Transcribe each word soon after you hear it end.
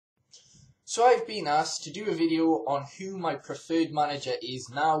So I've been asked to do a video on who my preferred manager is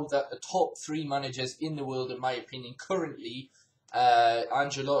now that the top three managers in the world, in my opinion, currently,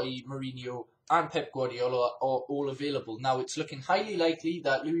 Ancelotti, Mourinho and Pep Guardiola are all available. Now it's looking highly likely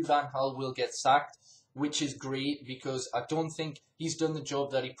that Louis van Gaal will get sacked, which is great because I don't think he's done the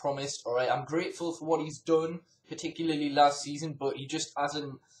job that he promised. Alright, I'm grateful for what he's done, particularly last season, but he just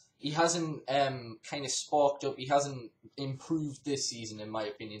hasn't kind of sparked up. He hasn't improved this season, in my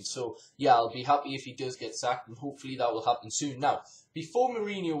opinion. So, yeah, I'll be happy if he does get sacked, and hopefully that will happen soon. Now, before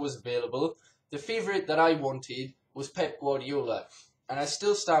Mourinho was available, the favourite that I wanted was Pep Guardiola, and I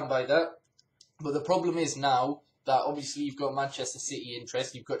still stand by that. But the problem is now that obviously you've got Manchester City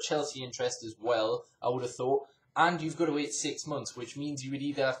interest, you've got Chelsea interest as well, I would have thought, and you've got to wait 6 months, which means you would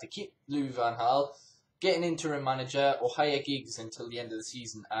either have to keep Louis van Gaal, get an interim manager, or hire gigs until the end of the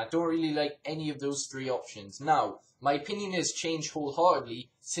season. I don't really like any of those three options. Now, my opinion has changed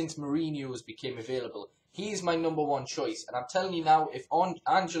wholeheartedly since Mourinho has become available. He's my number one choice, and I'm telling you now, if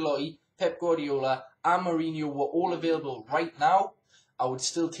Ancelotti, Pep Guardiola, and Mourinho were all available right now, I would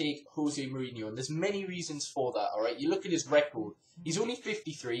still take Jose Mourinho, and there's many reasons for that, alright? You look at his record. He's only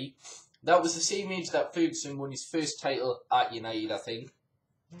 53. That was the same age that Ferguson won his first title at United, I think.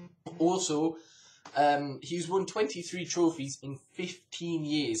 Also, he's won 23 trophies in 15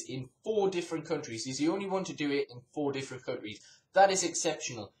 years in 4 different countries. He's the only one to do it in 4 different countries. That is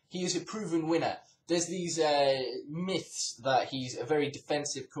exceptional. He is a proven winner. There's these myths that he's a very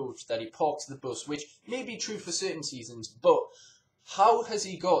defensive coach, that he parks the bus, which may be true for certain seasons, but how has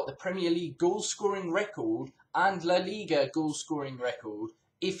he got the Premier League goal-scoring record and La Liga goal-scoring record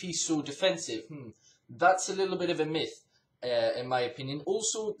if he's so defensive? That's a little bit of a myth. In my opinion.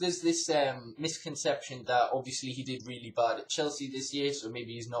 Also, there's this misconception that obviously he did really bad at Chelsea this year, so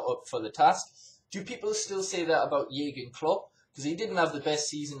maybe he's not up for the task. Do people still say that about Jurgen Klopp? Because he didn't have the best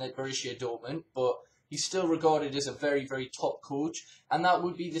season at Borussia Dortmund, but he's still regarded as a very, very top coach, and that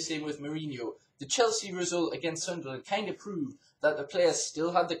would be the same with Mourinho. The Chelsea result against Sunderland kind of proved that the players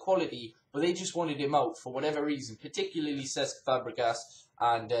still had the quality, but they just wanted him out for whatever reason, particularly Cesc Fabregas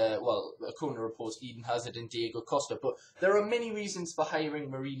and, Akona reports Eden Hazard and Diego Costa. But there are many reasons for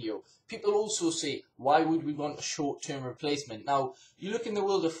hiring Mourinho. People also say, why would we want a short-term replacement? Now, you look in the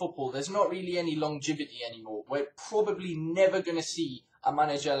world of football, there's not really any longevity anymore. We're probably never going to see a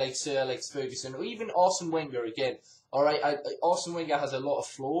manager like Sir Alex Ferguson or even Arsene Wenger again. Alright, Arsene Wenger has a lot of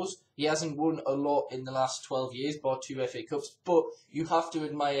flaws. He hasn't won a lot in the last 12 years, bar 2 FA Cups, but you have to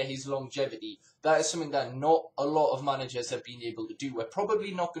admire his longevity. That is something that not a lot of managers have been able to do. We're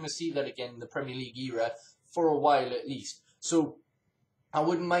probably not going to see that again in the Premier League era for a while at least. So, I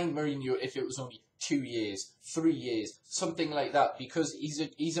wouldn't mind Mourinho if it was only 2 years, 3 years, something like that, because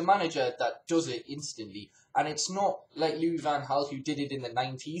he's a manager that does it instantly. And it's not like Louis van Gaal, who did it in the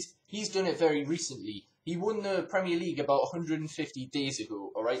 90s. He's done it very recently. He won the Premier League about 150 days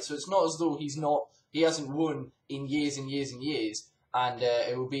ago, alright? So it's not as though he hasn't won in years and years and years, and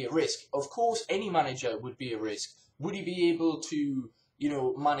it would be a risk. Of course, any manager would be a risk. Would he be able to,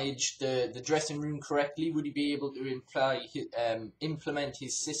 manage the dressing room correctly? Would he be able to implement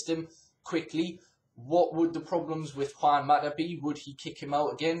his system quickly? What would the problems with Juan Mata be? Would he kick him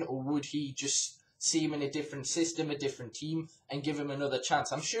out again, or would he just see him in a different system, a different team, and give him another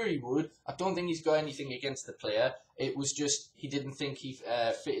chance? I'm sure he would. I don't think he's got anything against the player. It was just he didn't think he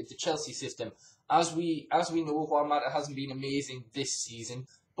fitted the Chelsea system. As we know, Juan Mata hasn't been amazing this season,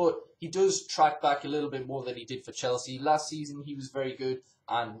 but he does track back a little bit more than he did for Chelsea. Last season he was very good,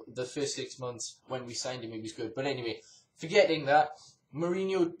 and the first 6 months when we signed him he was good. But anyway, forgetting that,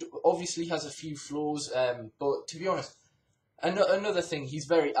 Mourinho obviously has a few flaws, but to be honest, another thing, he's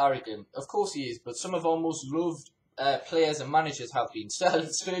very arrogant. Of course he is, but some of our most loved players and managers have been. Sir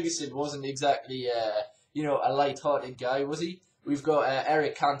Alex Ferguson wasn't exactly, a light-hearted guy, was he? We've got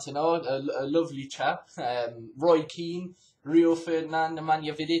Eric Cantona, a lovely chap. Roy Keane, Rio Ferdinand,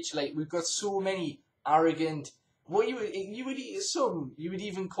 Nemanja Vidic. Like, we've got so many arrogant. What you would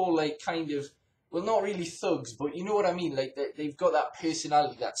even call well, not really thugs, but you know what I mean. Like they've got that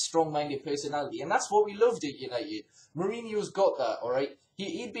personality, that strong-minded personality, and that's what we loved at United. Mourinho's got that, all right.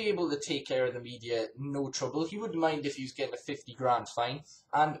 He'd be able to take care of the media, no trouble. He wouldn't mind if he was getting a 50 grand fine.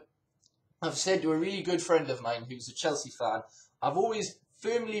 And I've said to a really good friend of mine who's a Chelsea fan, I've always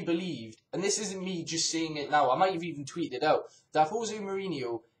firmly believed, and this isn't me just saying it now, I might have even tweeted it out, that Jose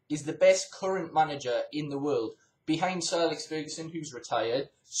Mourinho is the best current manager in the world, behind Sir Alex Ferguson, who's retired.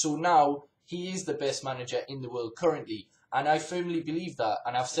 So now he is the best manager in the world currently. And I firmly believe that.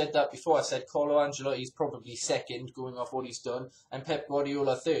 And I've said that before. I said Carlo Ancelotti is probably second, going off what he's done, and Pep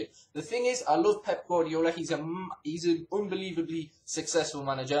Guardiola third. The thing is, I love Pep Guardiola. He's an unbelievably successful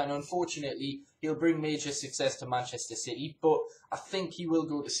manager, and unfortunately, he'll bring major success to Manchester City. But I think he will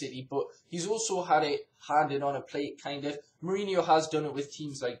go to City. But he's also had it handed on a plate, kind of. Mourinho has done it with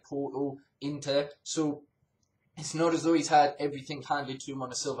teams like Porto, Inter. So it's not as though he's had everything handed to him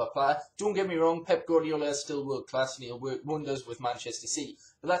on a silver platter. Don't get me wrong, Pep Guardiola is still world class and he'll work wonders with Manchester City.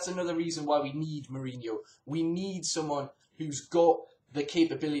 But that's another reason why we need Mourinho. We need someone who's got the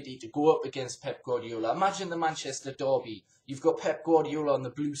capability to go up against Pep Guardiola. Imagine the Manchester derby. You've got Pep Guardiola on the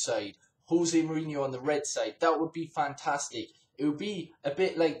blue side, Jose Mourinho on the red side. That would be fantastic. It would be a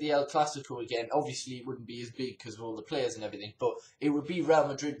bit like the El Clasico again. Obviously, it wouldn't be as big because of all the players and everything, but it would be Real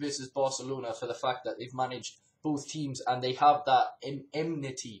Madrid versus Barcelona for the fact that they've managed both teams and they have that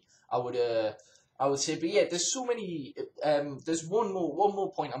enmity. I would say. But yeah, there's so many. There's one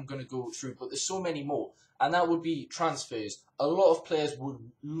more point I'm going to go through, but there's so many more, and that would be transfers. A lot of players would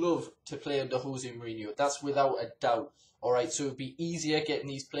love to play under Jose Mourinho. That's without a doubt. All right, so it'd be easier getting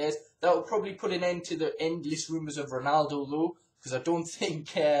these players. That would probably put an end to the endless rumours of Ronaldo, though, because I don't think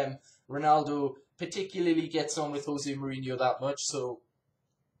Ronaldo particularly gets on with Jose Mourinho that much. So,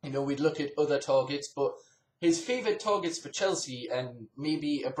 we'd look at other targets, but his favourite targets for Chelsea, and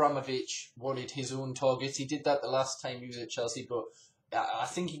maybe Abramovich wanted his own targets. He did that the last time he was at Chelsea, but I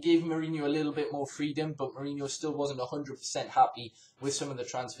think he gave Mourinho a little bit more freedom, but Mourinho still wasn't 100% happy with some of the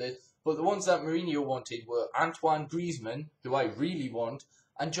transfers. But the ones that Mourinho wanted were Antoine Griezmann, who I really want,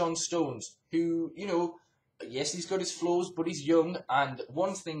 and John Stones, who, yes, he's got his flaws, but he's young, and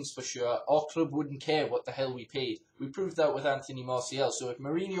one thing's for sure, our club wouldn't care what the hell we paid. We proved that with Anthony Martial, so if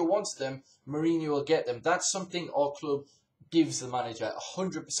Mourinho wants them, Mourinho will get them. That's something our club gives the manager,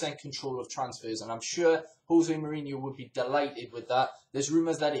 100% control of transfers, and I'm sure Jose Mourinho would be delighted with that. There's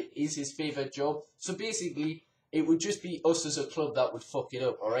rumours that it is his favourite job, so basically, it would just be us as a club that would fuck it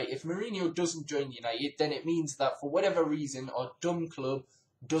up, alright? If Mourinho doesn't join United, then it means that for whatever reason, our dumb club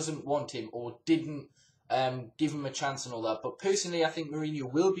doesn't want him or didn't give him a chance and all that. But personally, I think Mourinho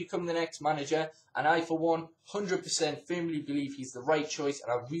will become the next manager, and I, for one, 100% firmly believe he's the right choice,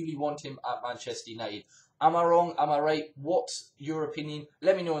 and I really want him at Manchester United. Am I wrong? Am I right? What's your opinion?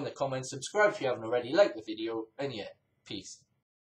 Let me know in the comments. Subscribe if you haven't already. Like the video, and yeah, peace.